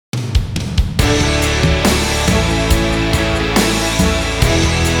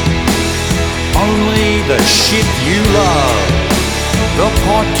shit you love. The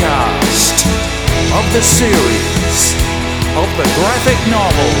podcast of the series, of the graphic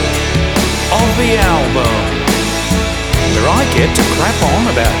novel, of the album, where I get to crap on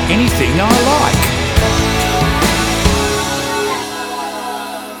about anything I like.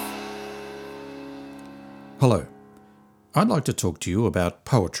 Hello. I'd like to talk to you about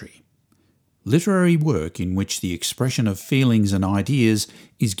poetry. Literary work in which the expression of feelings and ideas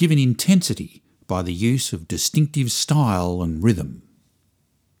is given intensity by the use of distinctive style and rhythm.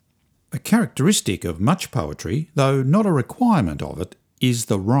 A characteristic of much poetry, though not a requirement of it, is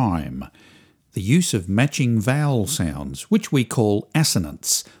the rhyme, the use of matching vowel sounds, which we call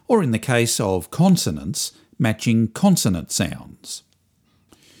assonance, or in the case of consonants, matching consonant sounds.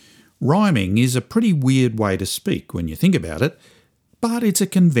 Rhyming is a pretty weird way to speak when you think about it, but it's a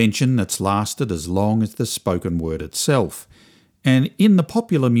convention that's lasted as long as the spoken word itself, and in the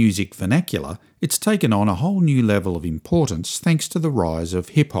popular music vernacular, it's taken on a whole new level of importance thanks to the rise of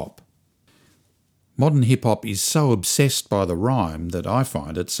hip-hop. Modern hip-hop is so obsessed by the rhyme that I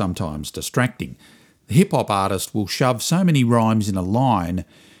find it sometimes distracting. The hip-hop artist will shove so many rhymes in a line,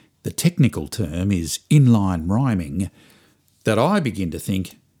 the technical term is inline rhyming, that I begin to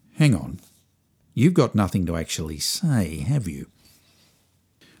think, hang on, you've got nothing to actually say, have you?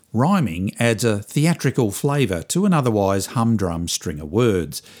 Rhyming adds a theatrical flavour to an otherwise humdrum string of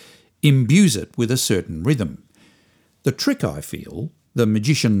words, imbues it with a certain rhythm. The trick, I feel, the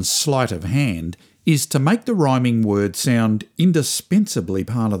magician's sleight of hand, is to make the rhyming word sound indispensably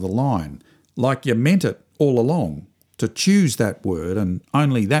part of the line, like you meant it all along, to choose that word and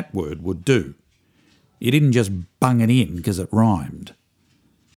only that word would do. You didn't just bung it in because it rhymed.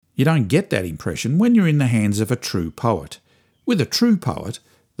 You don't get that impression when you're in the hands of a true poet. With a true poet,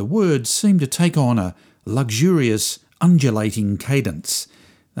 the words seem to take on a luxurious, undulating cadence.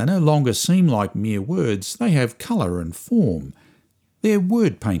 They no longer seem like mere words, they have colour and form. They're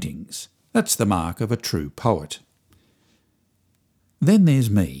word paintings. That's the mark of a true poet. Then there's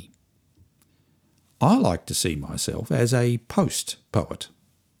me. I like to see myself as a post-poet.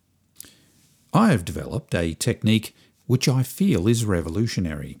 I have developed a technique which I feel is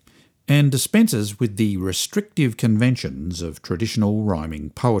revolutionary, and dispenses with the restrictive conventions of traditional rhyming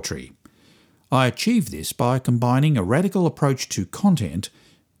poetry. I achieve this by combining a radical approach to content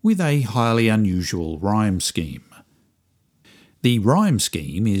with a highly unusual rhyme scheme. The rhyme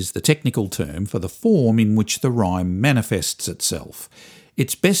scheme is the technical term for the form in which the rhyme manifests itself.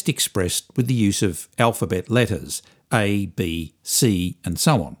 It's best expressed with the use of alphabet letters, A, B, C, and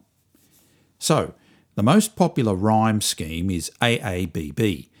so on. So, the most popular rhyme scheme is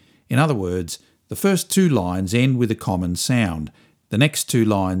AAAAA. In other words, the first two lines end with a common sound, the next two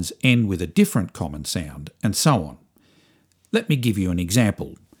lines end with a different common sound, and so on. Let me give you an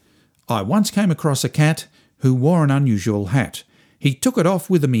example. I once came across a cat who wore an unusual hat. He took it off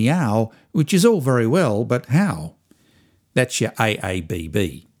with a meow, which is all very well, but how? That's your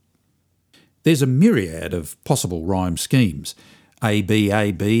AABB. There's a myriad of possible rhyme schemes.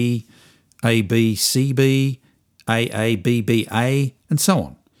 ABAB, ABCB, AABBA, and so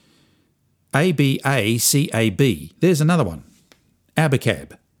on. ABACAB. There's another one.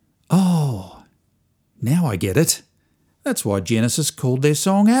 Abacab. Oh, now I get it. That's why Genesis called their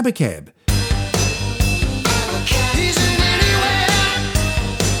song Abacab.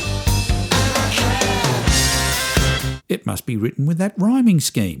 It must be written with that rhyming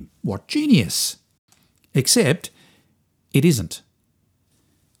scheme. What genius! Except it isn't.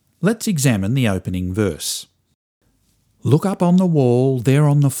 Let's examine the opening verse. Look up on the wall, there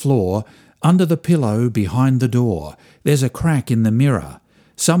on the floor, under the pillow, behind the door. There's a crack in the mirror.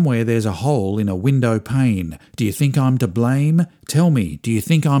 Somewhere there's a hole in a window pane. Do you think I'm to blame? Tell me, do you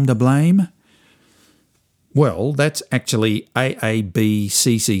think I'm to blame? Well, that's actually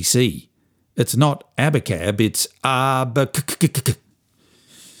AABCCC. It's not abacab, it's abac.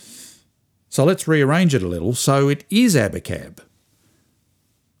 So let's rearrange it a little so it is abacab.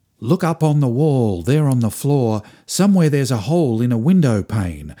 Look up on the wall, there on the floor, somewhere there's a hole in a window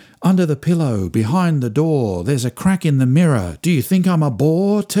pane. Under the pillow, behind the door, there's a crack in the mirror. Do you think I'm a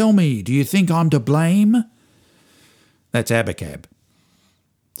bore? Tell me, do you think I'm to blame? That's abacab.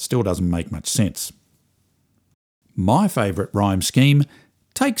 Still doesn't make much sense. My favourite rhyme scheme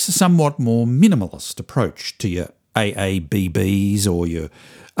takes a somewhat more minimalist approach to your AABBs or your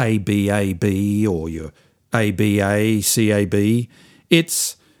ABAB or your ABACAB.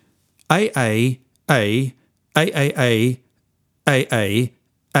 It's AAAAAA.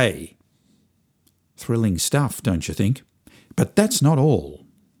 Thrilling stuff, don't you think? But that's not all.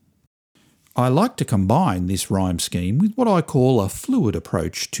 I like to combine this rhyme scheme with what I call a fluid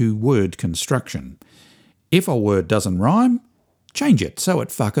approach to word construction. If a word doesn't rhyme, change it so it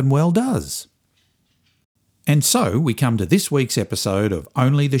fucking well does. And so we come to this week's episode of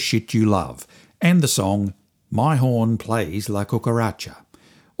Only the Shit You Love and the song My Horn Plays La Cucaracha,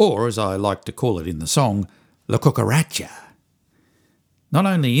 or as I like to call it in the song, La Cucaracha. Not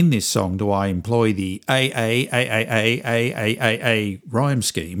only in this song do I employ the AAAAAA rhyme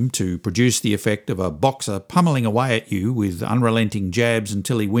scheme to produce the effect of a boxer pummeling away at you with unrelenting jabs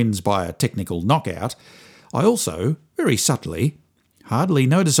until he wins by a technical knockout, I also, very subtly, hardly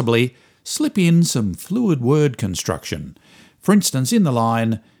noticeably, slip in some fluid word construction. For instance, in the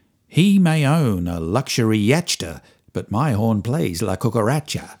line, he may own a luxury yachta, but my horn plays la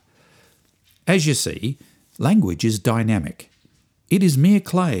cucaracha. As you see, language is dynamic. It is mere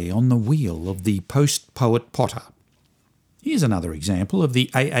clay on the wheel of the post-poet potter. Here's another example of the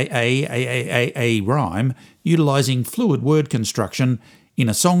AAAAAA rhyme utilising fluid word construction in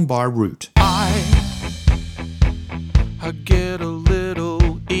a song by Root. I get a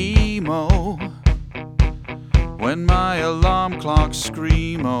little emo when my alarm clock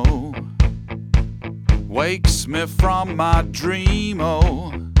screamo wakes me from my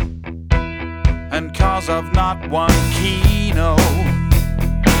dreamo, and 'cause I've not one keno,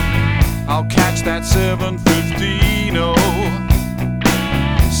 I'll catch that 7:15,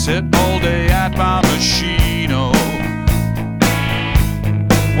 sit all day at my machine.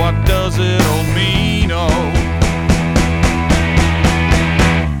 What does it all mean?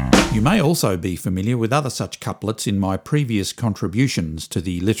 You may also be familiar with other such couplets in my previous contributions to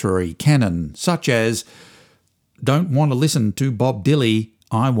the literary canon, such as don't want to listen to Bob Dilly,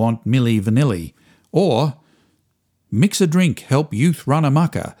 I want Milli Vanilli, or mix a drink, help youth run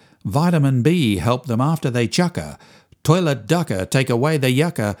amucka, vitamin B help them after they chucka, toilet ducker take away the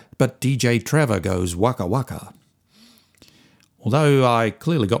yucca, but DJ Trevor goes waka waka. Although I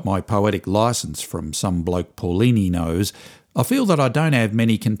clearly got my poetic licence from some bloke Paulini knows, I feel that I don't have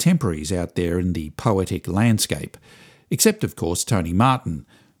many contemporaries out there in the poetic landscape, except of course Tony Martin,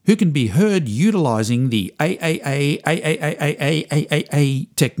 who can be heard utilising the AAAAAA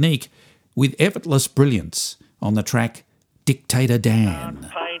technique with effortless brilliance on the track Dictator Dan.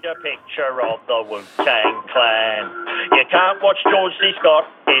 Paint a picture of the Wu-Tang Clan. You can't watch George C. Scott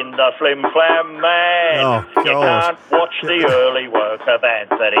in the Flim Flam Man. Oh, you God. can't watch the early work of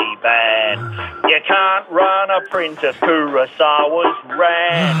Anthony Van. You can't run a print of Kurosawa's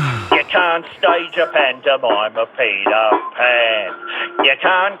Ran. You can't stage a pantomime of Peter Pan. You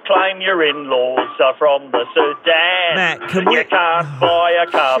can't claim your in-laws are from the Sudan. Matt, can we- You can't buy a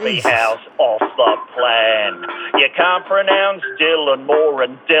Carby Jesus. house off the plan. You can't pronounce Dylan Moore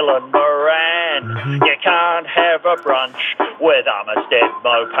and Dylan Moran. You can't have a brunch with Armistead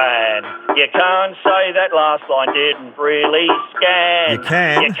Mopan. You can't say that last line didn't really scan. You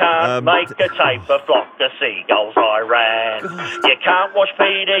can. You can't make a tape of Flock of Seagulls I ran. You can't watch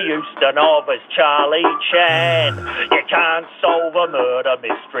Peter Ustinov as Charlie Chan. You can't solve a murder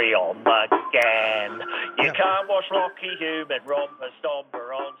mystery on the GAN. You can't watch Lockie Hume and Romper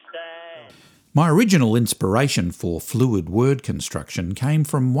Stomper on Stan. My original inspiration for fluid word construction came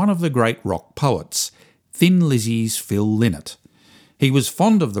from one of the great rock poets, Thin Lizzy's Phil Lynott. He was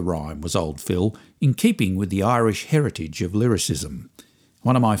fond of the rhyme, was old Phil, in keeping with the Irish heritage of lyricism.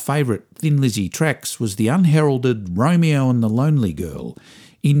 One of my favourite Thin Lizzy tracks was the unheralded Romeo and the Lonely Girl,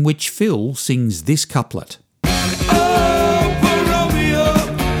 in which Phil sings this couplet.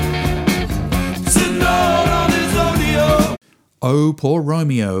 Oh, poor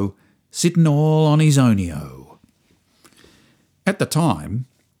Romeo, sitting all on his ownio. At the time,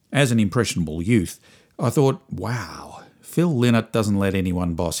 as an impressionable youth, I thought, wow, Phil Lynott doesn't let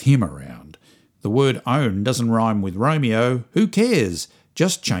anyone boss him around. The word own doesn't rhyme with Romeo, who cares?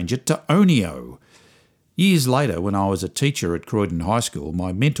 Just change it to onio. Years later, when I was a teacher at Croydon High School,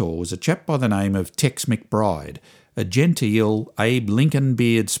 my mentor was a chap by the name of Tex McBride, a genteel Abe Lincoln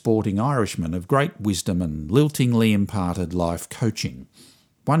beard sporting Irishman of great wisdom and liltingly imparted life coaching.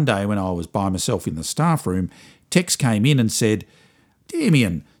 One day when I was by myself in the staff room, Tex came in and said,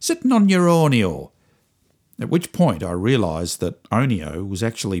 "Damien, sitting on your onio." At which point I realised that onio was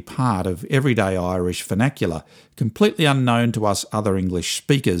actually part of everyday Irish vernacular, completely unknown to us other English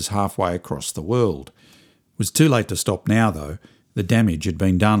speakers halfway across the world. It was too late to stop now, though. The damage had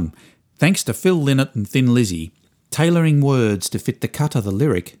been done. Thanks to Phil Lynott and Thin Lizzy, tailoring words to fit the cut of the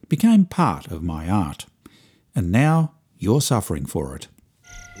lyric became part of my art. And now you're suffering for it.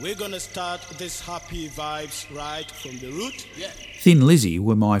 We're gonna start this happy vibes right from the root. Yeah. Thin Lizzy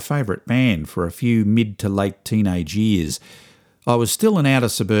were my favourite band for a few mid to late teenage years. I was still an outer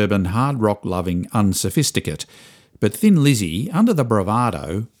suburban hard rock loving unsophisticate, But Thin Lizzy, under the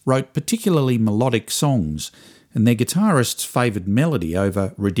bravado, wrote particularly melodic songs, and their guitarists favoured melody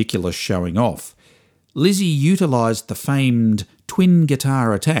over ridiculous showing off. Lizzy utilised the famed twin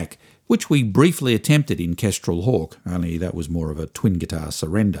guitar attack, which we briefly attempted in Kestrel Hawk, only that was more of a twin guitar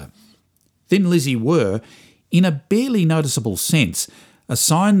surrender. Thin Lizzy were, in a barely noticeable sense, a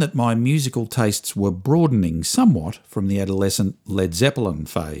sign that my musical tastes were broadening somewhat from the adolescent Led Zeppelin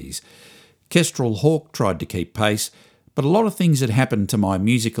phase. Kestrel Hawk tried to keep pace, but a lot of things had happened to my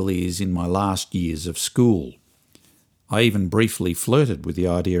musical ears in my last years of school. I even briefly flirted with the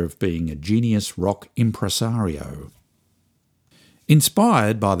idea of being a genius rock impresario.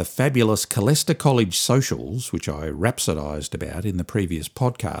 Inspired by the fabulous Calesta College socials, which I rhapsodised about in the previous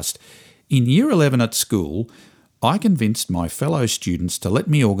podcast, in Year 11 at school, I convinced my fellow students to let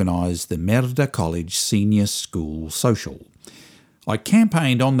me organise the Merda College Senior School Social. I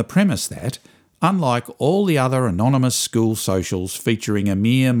campaigned on the premise that, unlike all the other anonymous school socials featuring a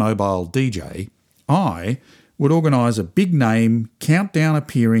mere mobile DJ, I would organise a big-name,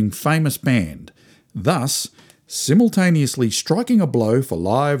 countdown-appearing famous band, thus simultaneously striking a blow for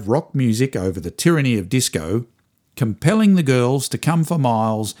live rock music over the tyranny of disco, compelling the girls to come for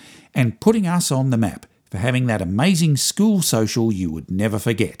miles, and putting us on the map for having that amazing school social you would never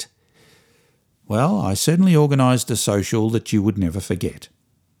forget. Well, I certainly organised a social that you would never forget.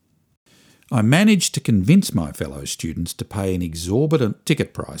 I managed to convince my fellow students to pay an exorbitant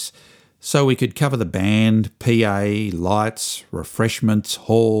ticket price so we could cover the band, PA, lights, refreshments,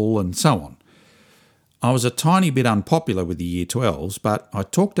 hall and so on. I was a tiny bit unpopular with the Year 12s, but I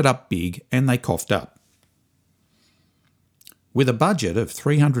talked it up big and they coughed up. With a budget of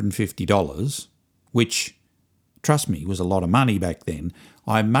 $350, which, trust me, was a lot of money back then,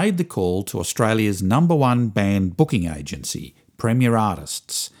 I made the call to Australia's #1 band booking agency, Premier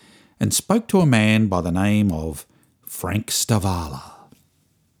Artists, and spoke to a man by the name of Frank Stavala.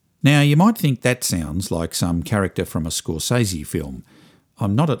 Now, you might think that sounds like some character from a Scorsese film.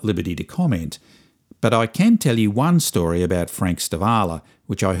 I'm not at liberty to comment, but I can tell you one story about Frank Stavala,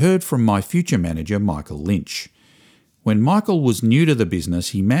 which I heard from my future manager, Michael Lynch. When Michael was new to the business,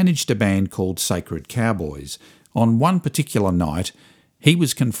 he managed a band called Sacred Cowboys. On one particular night, he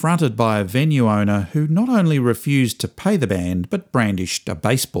was confronted by a venue owner who not only refused to pay the band, but brandished a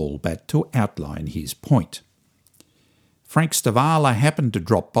baseball bat to outline his point. Frank Stavala happened to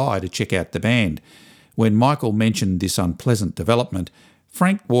drop by to check out the band. When Michael mentioned this unpleasant development,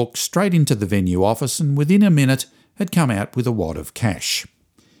 Frank walked straight into the venue office and within a minute had come out with a wad of cash.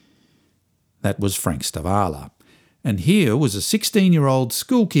 That was Frank Stavala. And here was a 16-year-old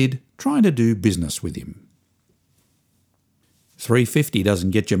school kid trying to do business with him. $350 doesn't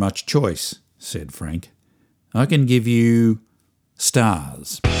get you much choice, said Frank. I can give you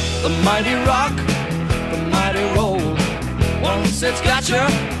stars. The mighty rock, the mighty roll. Once it's got you,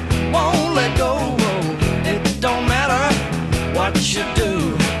 won't let go. It don't matter what you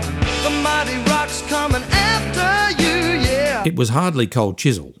do. The mighty rock's coming after you, yeah. It was hardly Cold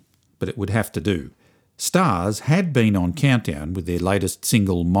Chisel, but it would have to do. Stars had been on Countdown with their latest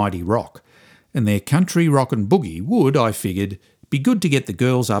single, Mighty Rock, and their country rock and boogie would, I figured, be good to get the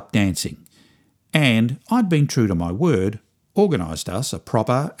girls up dancing. And I'd been true to my word, organised us a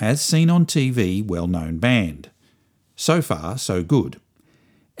proper, as seen on TV, well-known band. So far, so good.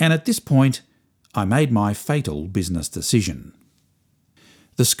 And at this point, I made my fatal business decision.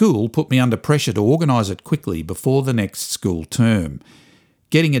 The school put me under pressure to organise it quickly before the next school term.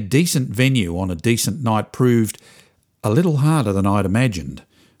 Getting a decent venue on a decent night proved a little harder than I'd imagined.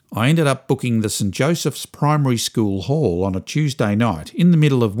 I ended up booking the St Joseph's Primary School Hall on a Tuesday night in the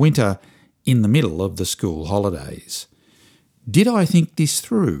middle of winter, in the middle of the school holidays. Did I think this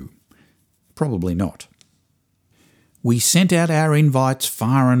through? Probably not. We sent out our invites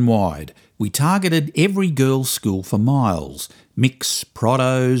far and wide. We targeted every girls' school for miles. Mix,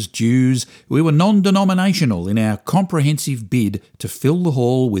 Protos, Jews. We were non-denominational in our comprehensive bid to fill the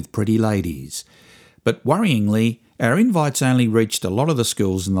hall with pretty ladies. But worryingly, our invites only reached a lot of the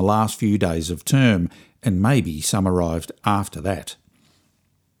schools in the last few days of term, and maybe some arrived after that.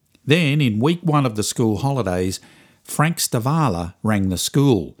 Then, in week 1 of the school holidays, Frank Stavala rang the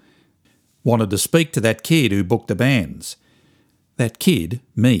school. Wanted to speak to that kid who booked the bands. That kid,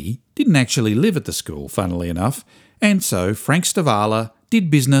 me, didn't actually live at the school, funnily enough, and so Frank Stavala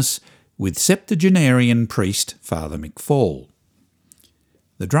did business with septuagenarian priest Father McFall.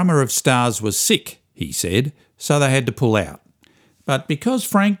 The drummer of Stars was sick, he said, so they had to pull out. But because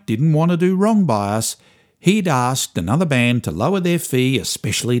Frank didn't want to do wrong by us, he'd asked another band to lower their fee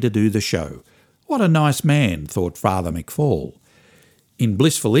especially to do the show. What a nice man, thought Father McFall. In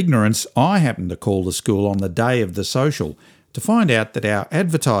blissful ignorance, I happened to call the school on the day of the social to find out that our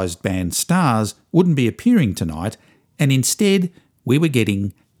advertised band Stars wouldn't be appearing tonight, and instead we were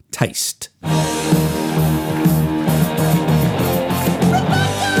getting Taste.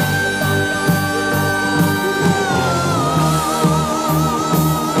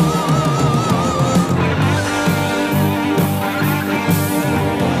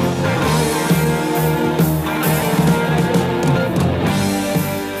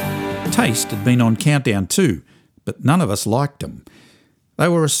 Taste had been on Countdown too, but none of us liked them. They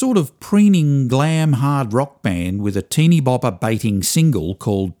were a sort of preening glam hard rock band with a teeny bopper baiting single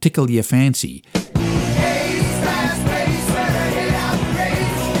called Tickle Your Fancy.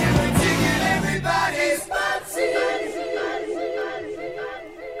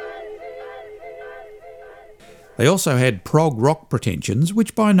 They also had prog rock pretensions,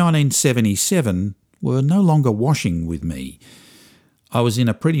 which by 1977 were no longer washing with me. I was in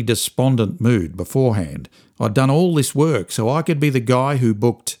a pretty despondent mood beforehand. I'd done all this work so I could be the guy who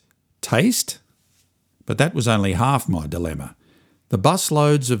booked Taste? But that was only half my dilemma. The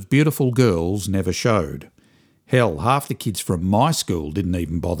busloads of beautiful girls never showed. Hell, half the kids from my school didn't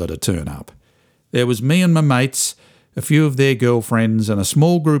even bother to turn up. There was me and my mates, a few of their girlfriends, and a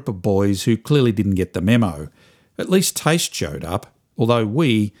small group of boys who clearly didn't get the memo. At least Taste showed up, although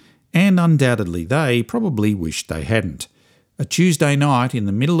we, and undoubtedly they, probably wished they hadn't. A Tuesday night in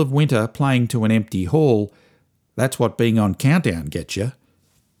the middle of winter playing to an empty hall, that's what being on Countdown gets you.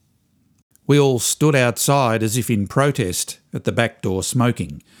 We all stood outside as if in protest, at the back door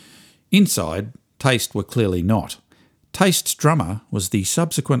smoking. Inside, Taste were clearly not. Taste's drummer was the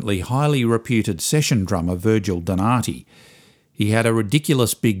subsequently highly reputed session drummer Virgil Donati. He had a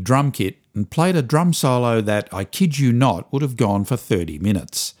ridiculous big drum kit and played a drum solo that, I kid you not, would have gone for 30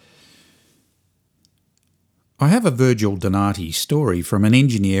 minutes. I have a Virgil Donati story from an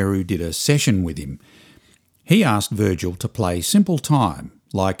engineer who did a session with him. He asked Virgil to play simple time,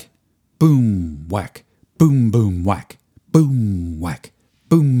 like boom, whack, boom, boom, whack, boom, whack,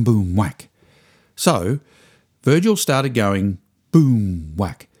 boom, boom, whack. So, Virgil started going boom,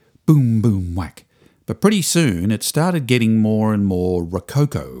 whack, boom, boom, whack. But pretty soon it started getting more and more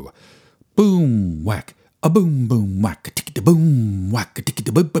rococo. Boom, whack, a boom, boom, whack, tick da boom, whack, tick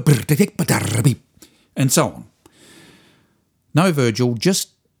da boom, and so on. No, Virgil,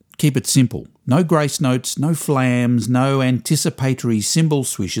 just keep it simple. No grace notes, no flams, no anticipatory cymbal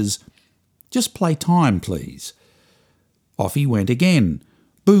swishes. Just play time, please. Off he went again.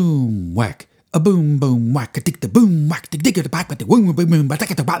 Boom, whack, a boom, boom, whack, a tick da boom, whack, tick da back, boom, boom,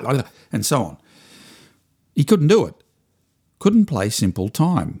 boom, and so on. He couldn't do it. Couldn't play simple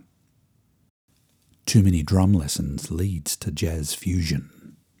time. Too many drum lessons leads to jazz fusion.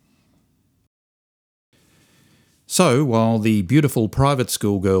 So, while the beautiful private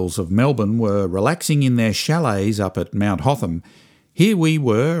school girls of Melbourne were relaxing in their chalets up at Mount Hotham, here we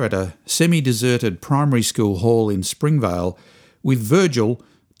were at a semi-deserted primary school hall in Springvale with Virgil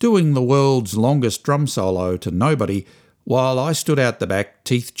doing the world's longest drum solo to nobody, while I stood out the back,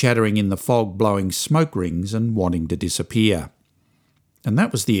 teeth chattering in the fog, blowing smoke rings and wanting to disappear. And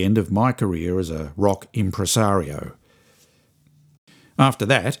that was the end of my career as a rock impresario. After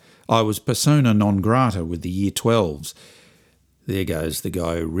that, I was persona non grata with the Year 12s. There goes the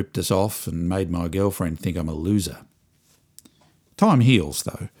guy who ripped us off and made my girlfriend think I'm a loser. Time heals,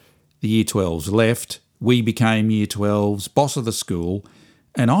 though. The Year 12s left, we became Year 12s, boss of the school,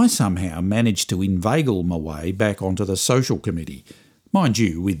 and I somehow managed to inveigle my way back onto the social committee, mind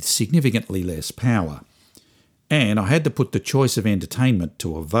you, with significantly less power. And I had to put the choice of entertainment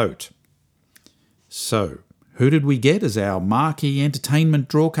to a vote. So, who did we get as our marquee entertainment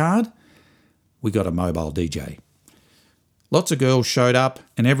drawcard? We got a mobile DJ. Lots of girls showed up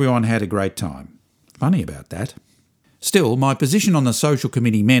and everyone had a great time. Funny about that. Still, my position on the social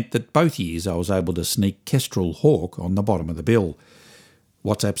committee meant that both years I was able to sneak Kestrel Hawk on the bottom of the bill.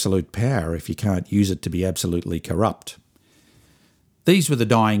 What's absolute power if you can't use it to be absolutely corrupt? These were the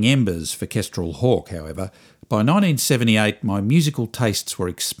dying embers for Kestrel Hawk, however. By 1978, my musical tastes were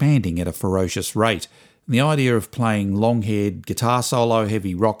expanding at a ferocious rate, and the idea of playing long-haired, guitar solo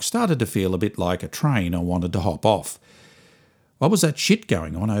heavy rock started to feel a bit like a train I wanted to hop off. What was that shit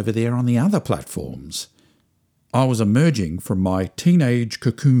going on over there on the other platforms? I was emerging from my teenage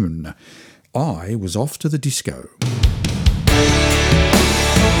cocoon. I was off to the disco.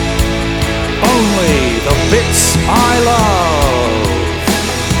 Only the bits I love.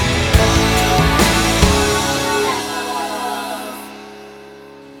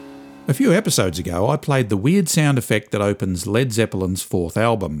 A few episodes ago, I played the weird sound effect that opens Led Zeppelin's fourth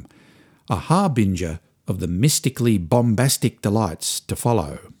album, a harbinger of the mystically bombastic delights to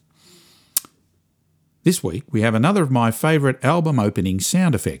follow. This week we have another of my favourite album opening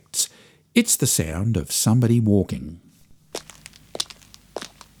sound effects. It's the sound of somebody walking.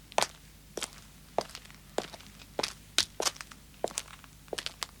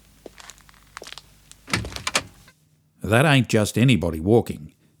 That ain't just anybody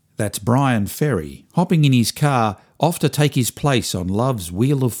walking. That's Brian Ferry, hopping in his car off to take his place on Love's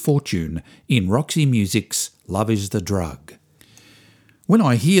Wheel of Fortune in Roxy Music's Love is the Drug. When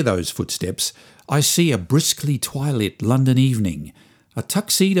I hear those footsteps, I see a briskly twilit London evening, a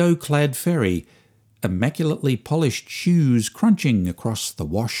tuxedo-clad Ferry, immaculately polished shoes crunching across the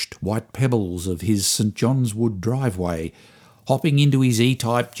washed white pebbles of his St John's Wood driveway, hopping into his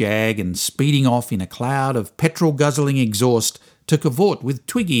E-Type Jag and speeding off in a cloud of petrol-guzzling exhaust to cavort with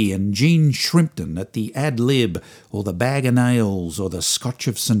Twiggy and Jean Shrimpton at the Ad Lib or the Bag o' Nails or the Scotch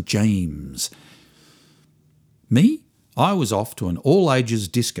of St James. Me? I was off to an all-ages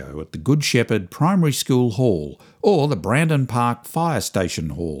disco at the Good Shepherd Primary School Hall or the Brandon Park Fire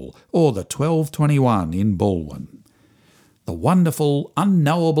Station Hall or the 1221 in Baldwin. The wonderful,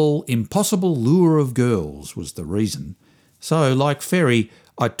 unknowable, impossible lure of girls was the reason. So, like Ferry,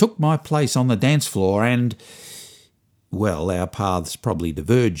 I took my place on the dance floor and, well, our paths probably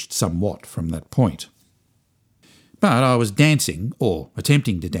diverged somewhat from that point. But I was dancing, or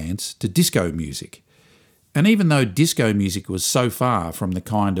attempting to dance, to disco music. And even though disco music was so far from the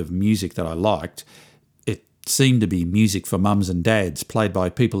kind of music that I liked, it seemed to be music for mums and dads played by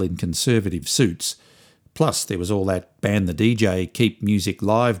people in conservative suits. Plus, there was all that ban the DJ, keep music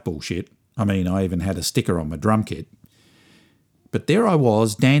live bullshit. I mean, I even had a sticker on my drum kit. But there I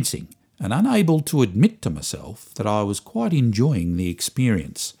was dancing and unable to admit to myself that I was quite enjoying the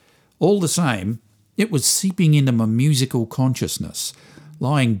experience. All the same, it was seeping into my musical consciousness,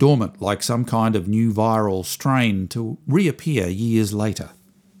 lying dormant like some kind of new viral strain to reappear years later.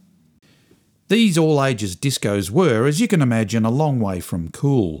 These all-ages discos were, as you can imagine, a long way from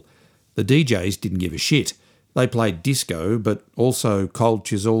cool. The DJs didn't give a shit. They played disco, but also Cold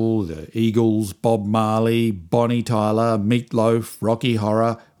Chisel, the Eagles, Bob Marley, Bonnie Tyler, Meatloaf, Rocky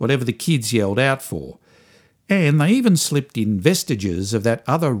Horror, whatever the kids yelled out for. And they even slipped in vestiges of that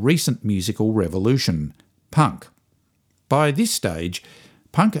other recent musical revolution, punk. By this stage,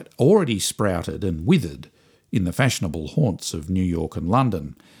 punk had already sprouted and withered in the fashionable haunts of New York and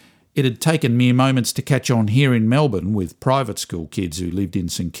London. It had taken mere moments to catch on here in Melbourne with private school kids who lived in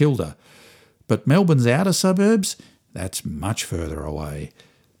St Kilda. But Melbourne's outer suburbs? That's much further away.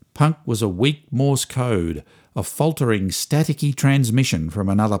 Punk was a weak Morse code, a faltering, staticky transmission from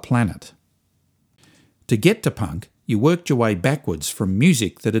another planet. To get to punk, you worked your way backwards from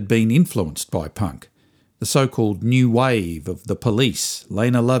music that had been influenced by punk. The so-called new wave of The Police,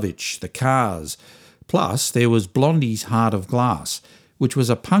 Lena Lovitch, The Cars. Plus, there was Blondie's Heart of Glass, which was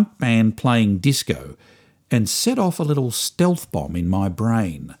a punk band playing disco, and set off a little stealth bomb in my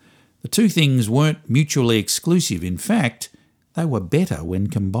brain. The two things weren't mutually exclusive. In fact, they were better when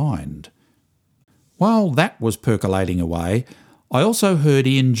combined. While that was percolating away, I also heard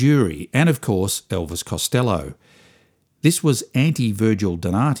Ian Dury and, of course, Elvis Costello. This was anti-Virgil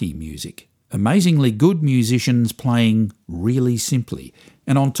Donati music. Amazingly good musicians playing really simply.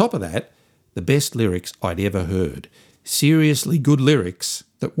 And on top of that, the best lyrics I'd ever heard. Seriously good lyrics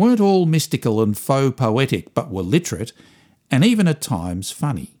that weren't all mystical and faux poetic but were literate and even at times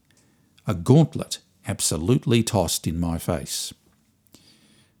funny. A gauntlet absolutely tossed in my face.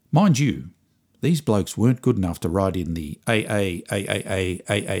 Mind you, these blokes weren't good enough to write in the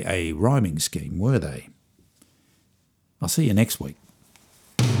AAAAAA rhyming scheme, were they? I'll see you next week.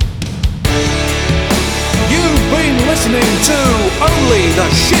 You've been listening to Only the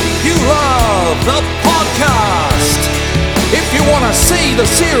Shit You Love, the podcast. If you want to see the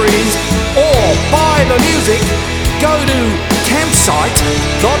series or buy the music, go to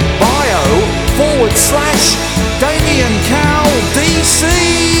campsite.bio/Damien Cowell DC.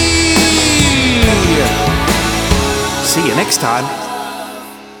 See you next time.